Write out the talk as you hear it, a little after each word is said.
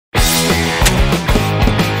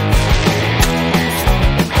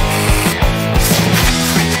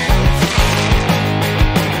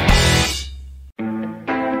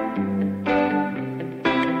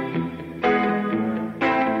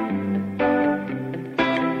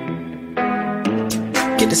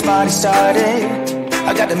get this party started.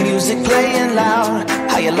 I got the music playing loud.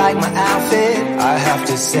 How you like my outfit? I have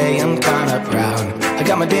to say I'm kinda proud. I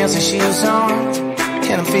got my dancing shoes on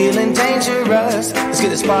and I'm feeling dangerous. Let's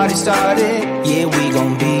get this party started. Yeah, we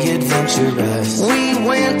gon' be adventurous. We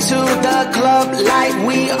went to the club like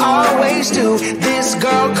we always do. This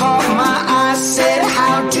girl caught my eye, said,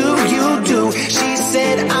 how do you do? She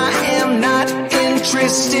said, I am not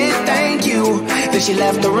interested, thank you. Then she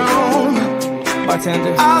left the room.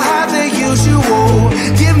 Bartender, I'll have the usual.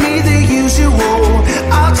 Give me the usual.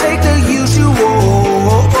 I'll take the usual.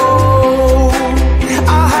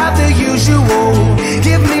 I'll have the usual.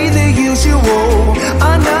 Give me the usual.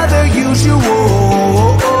 Another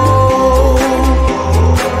usual.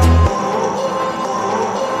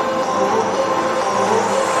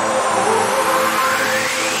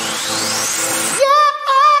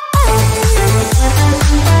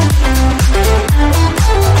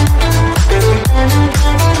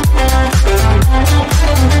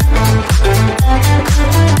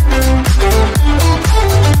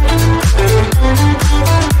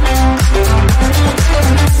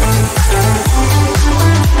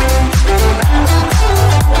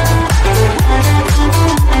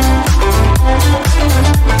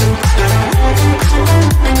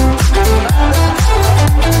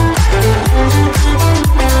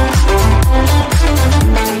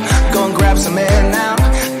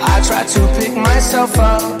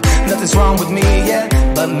 Up. Nothing's wrong with me yet,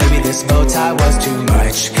 but maybe this bow tie was too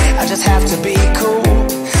much. I just have to be cool,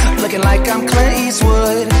 looking like I'm Clint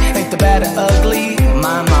Eastwood. Ain't the bad or ugly,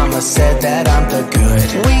 my mama said that I'm the good.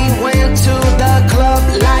 We went to the club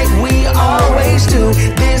like we always do.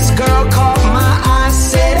 This girl caught my eye,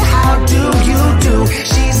 said, how do you do?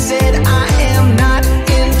 She said, I am not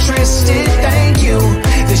interested, thank you.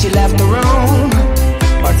 Then she left the room.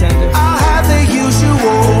 Bartender, I'll have the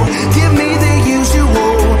usual. Give me the usual.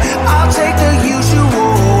 I'll take the usual.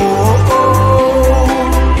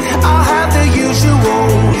 I'll have the usual.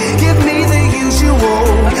 Give me the usual.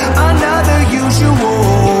 Another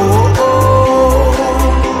usual.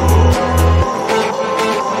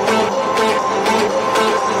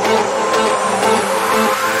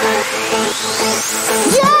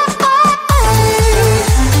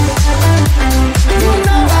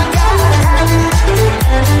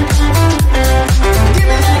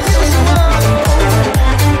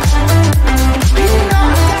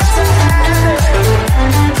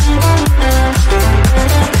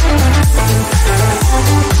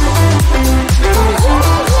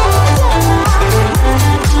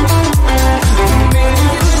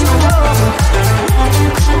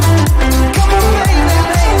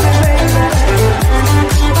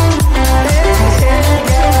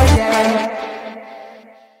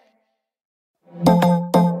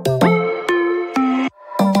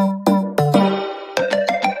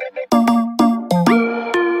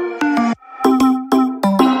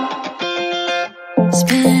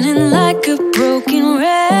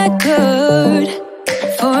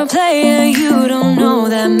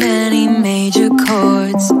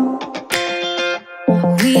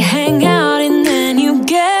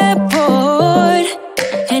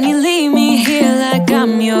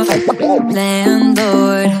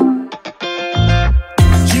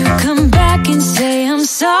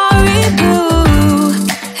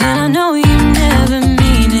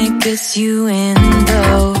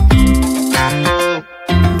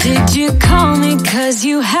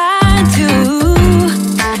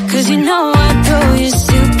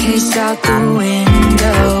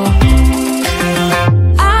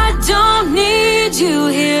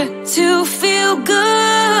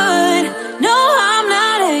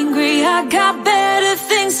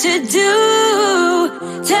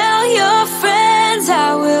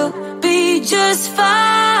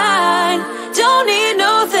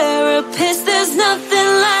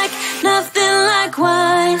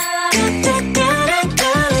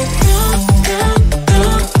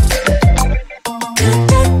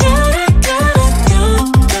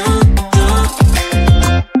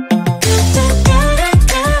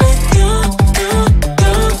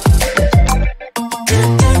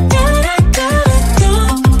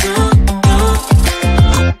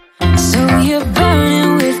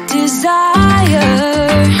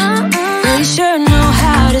 Really sure know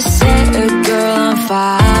how to set a girl on fire.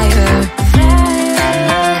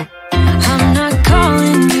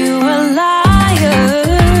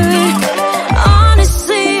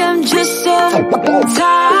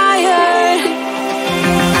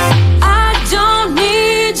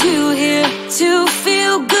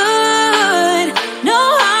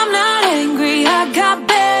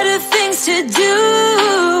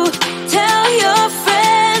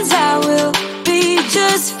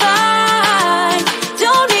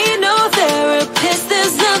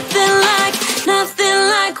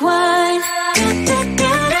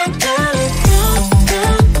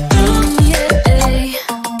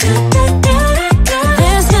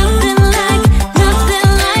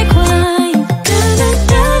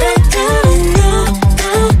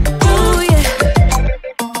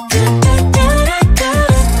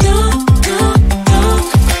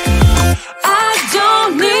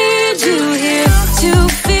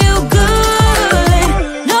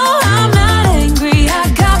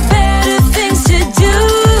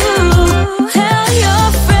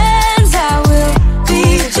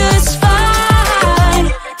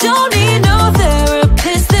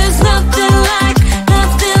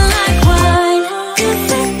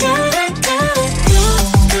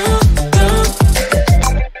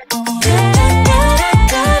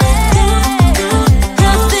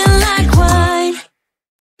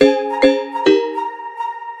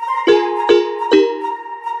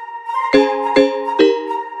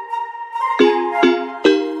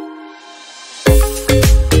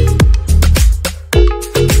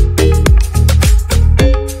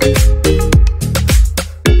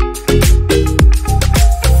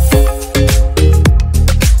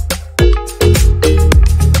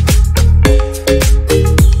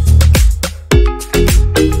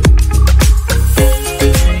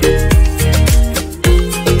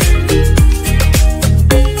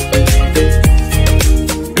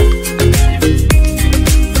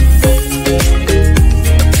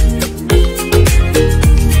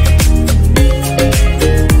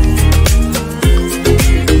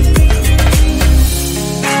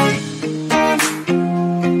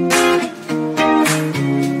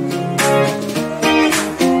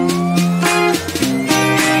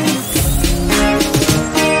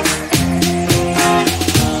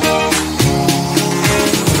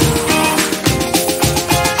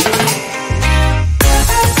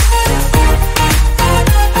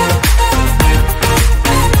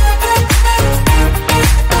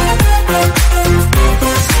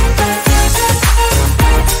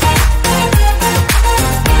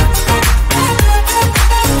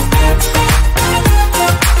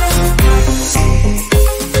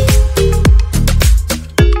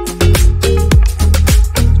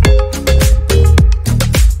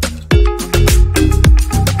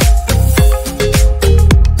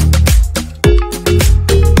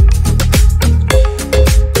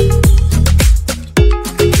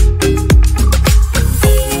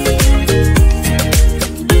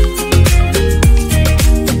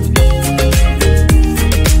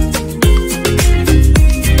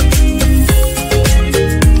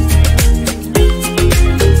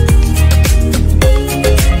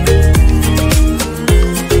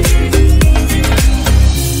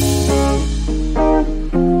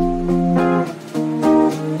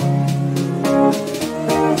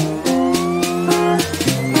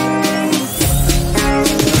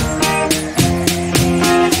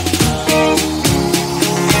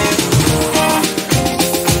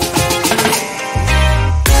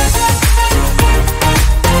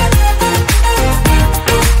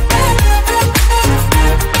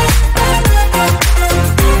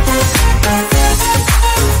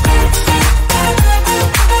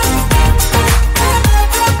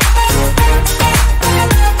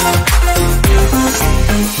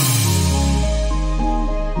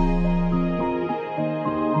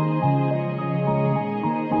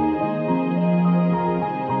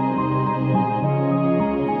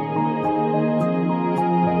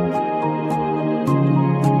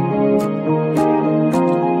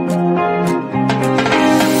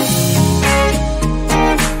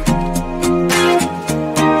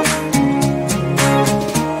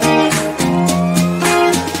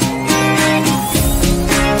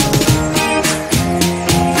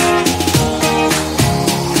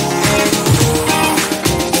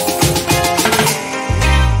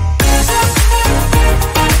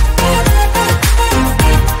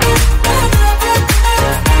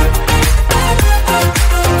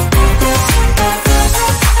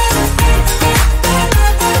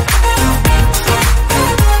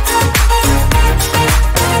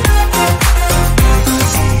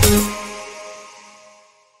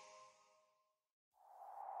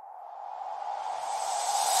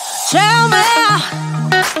 Tell me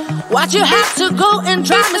why'd you have to go and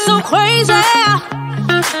drive me so crazy?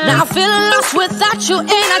 Now I'm feeling lost without you, and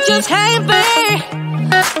I just can't be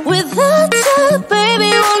without you,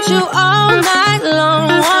 baby. Want you all night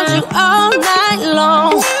long, want you all night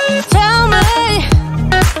long. Tell me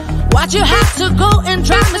why'd you have to go and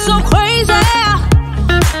drive me so crazy?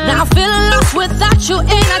 Now I'm feeling lost without you, and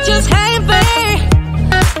I just can't be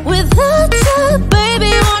without you,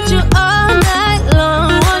 baby. Want you all night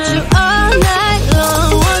long, want you all night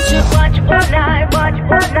long, want you watch all night, watch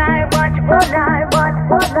all night, watch all night, watch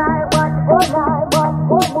all night, watch all night, watch all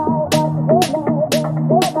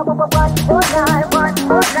night, watch all night, watch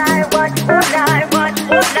all night, watch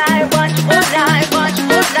all night, watch all night, watch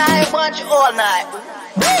all night, watch all night.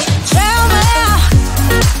 Tell me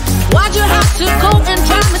why'd you have to go and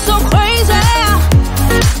drive me so crazy?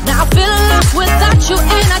 Now I'm feeling lost without you,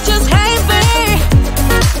 and I just can't be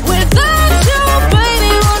without you,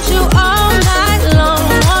 baby. Want you all night long,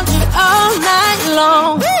 want you all night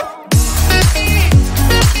long.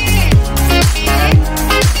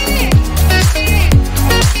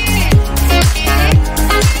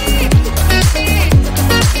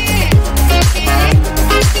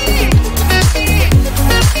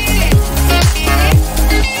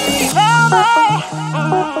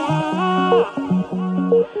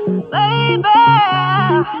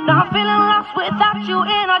 Now I'm feeling lost without you,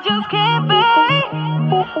 and I just can't be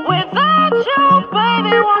without you,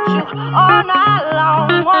 baby. Want you all night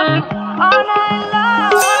long, want you all night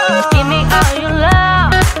long. Give me all your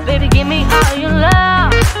love, baby. Give me all your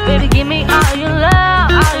love, baby. Give me all your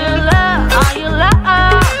love, all your love, all your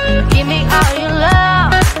love. Give me all your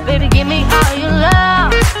love, baby. Give me all your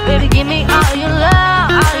love, baby. Give me all your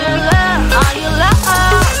love, all your love, all your love.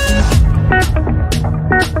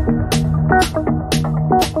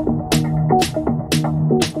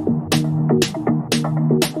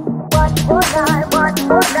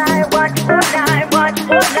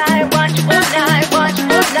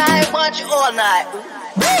 All night.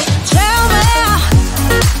 Tell me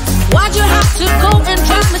why'd you have to go and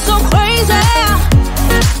drive me so crazy?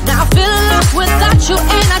 Now I'm feeling lost without you,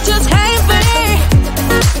 and I just can't be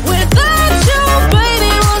without you,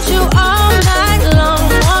 baby. Want you all night long,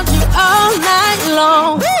 want you all night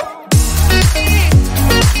long.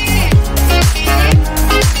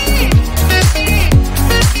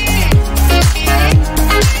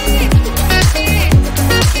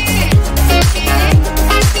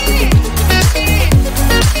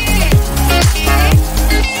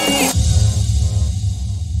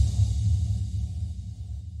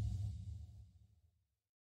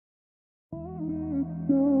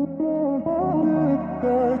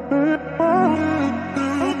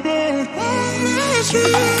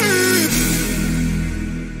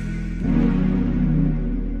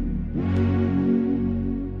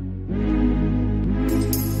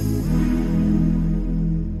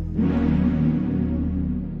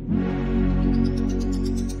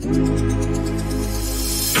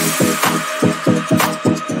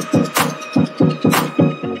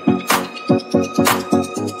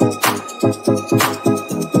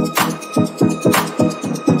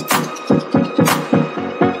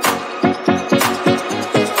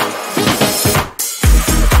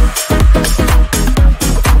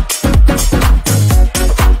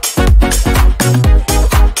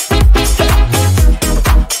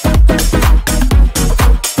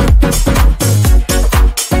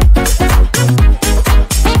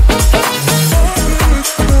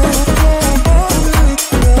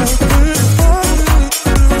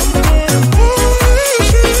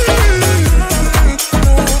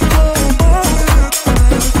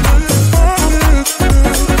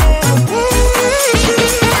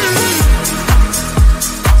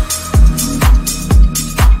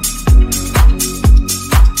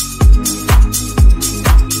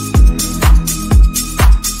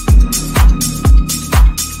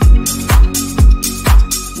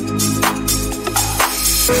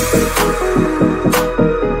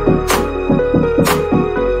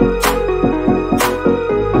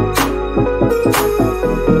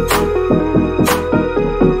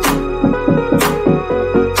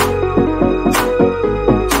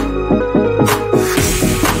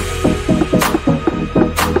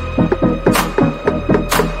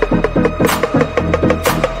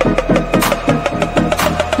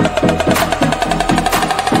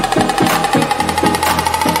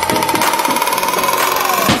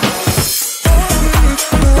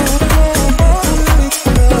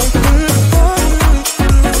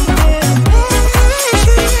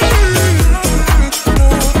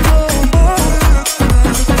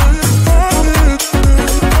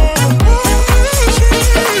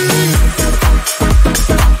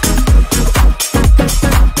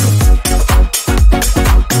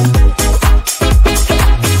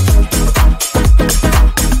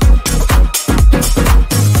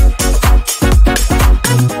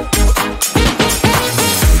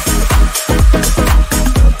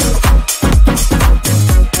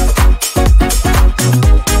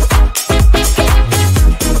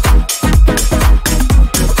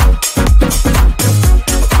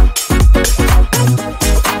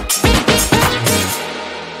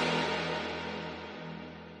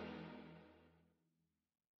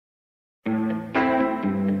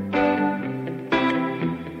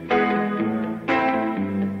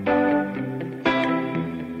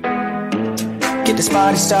 get this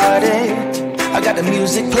party started. I got the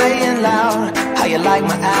music playing loud. How you like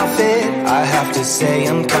my outfit? I have to say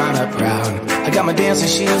I'm kinda proud. I got my dancing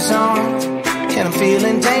shoes on, and I'm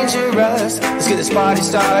feeling dangerous. Let's get this party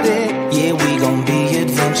started. Yeah, we gon' be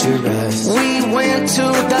adventurous. We went to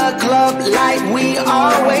the club like we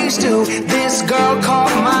always do. This girl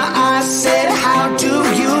caught my eye, said, how do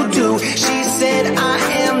you do? She said, I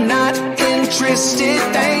am not interested,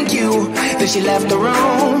 thank you. Then she left the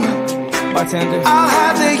room. Bartender, I'll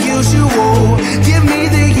have the usual. Give me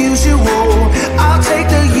the usual. I'll take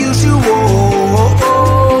the usual.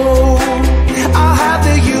 I'll have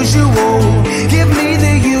the usual. Give me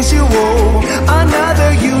the usual.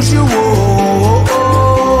 Another usual.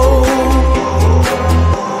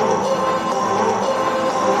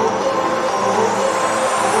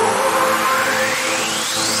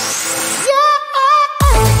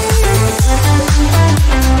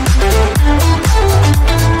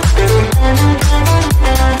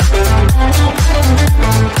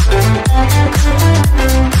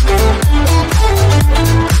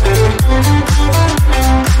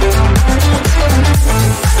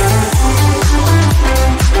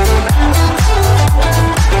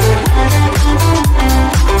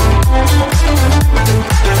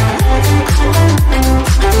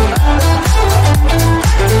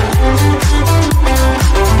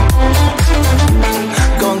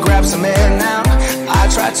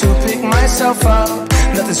 Up.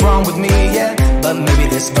 Nothing's wrong with me, yeah, but maybe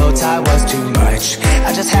this bow tie was too much.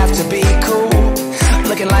 I just have to be cool,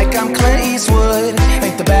 looking like I'm Clint Eastwood.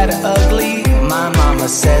 Ain't the bad or ugly, my mama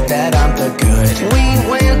said that I'm the good. We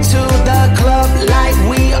went to the club like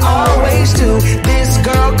we always do. This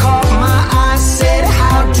girl caught my eye, said,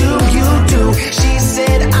 how do you do? She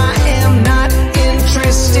said, I am not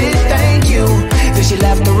interested, thank you. Then she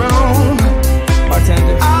left the room.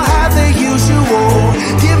 Bartender, I'll have the usual.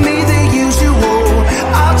 Give me the usual.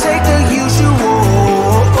 I'll take the usual.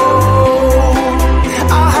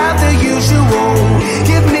 I'll have the usual.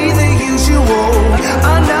 Give me the usual.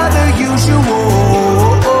 Another usual.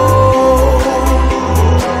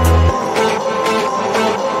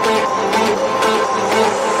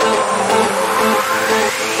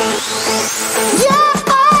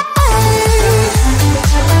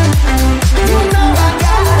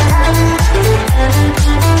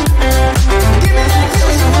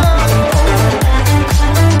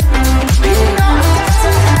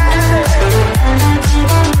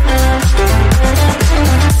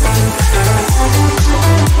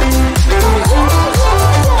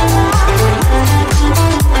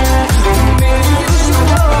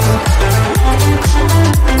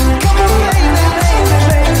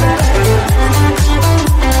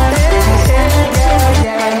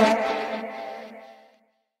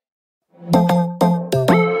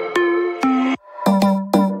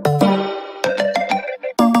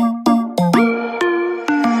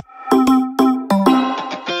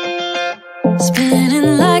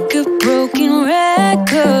 Spinning like a broken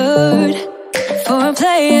record. For a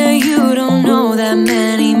player, you don't know that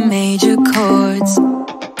many major chords.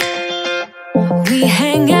 We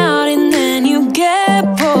hang out and then you get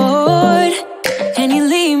bored, and you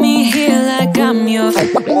leave me here like I'm your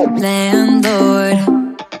landlord.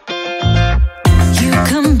 You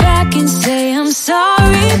come back and say I'm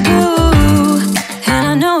sorry, boo, and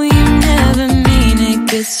I know you never mean it,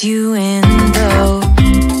 gets you in though.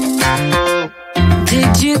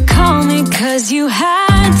 Did you call me cause you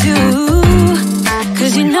had to?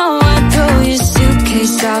 Cause you know I'd throw your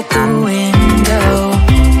suitcase out the window.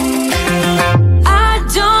 I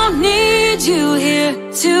don't need you here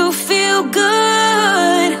to feel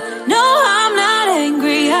good. No, I'm not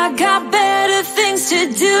angry, I got better things to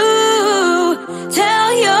do. Tell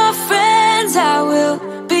your friends I will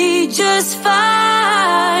be just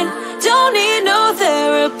fine. Don't need no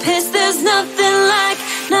therapist, there's nothing like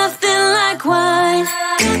wine.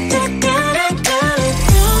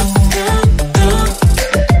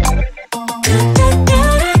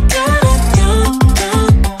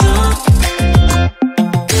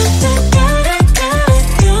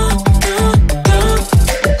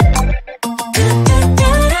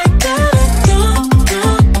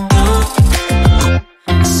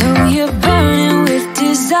 So you're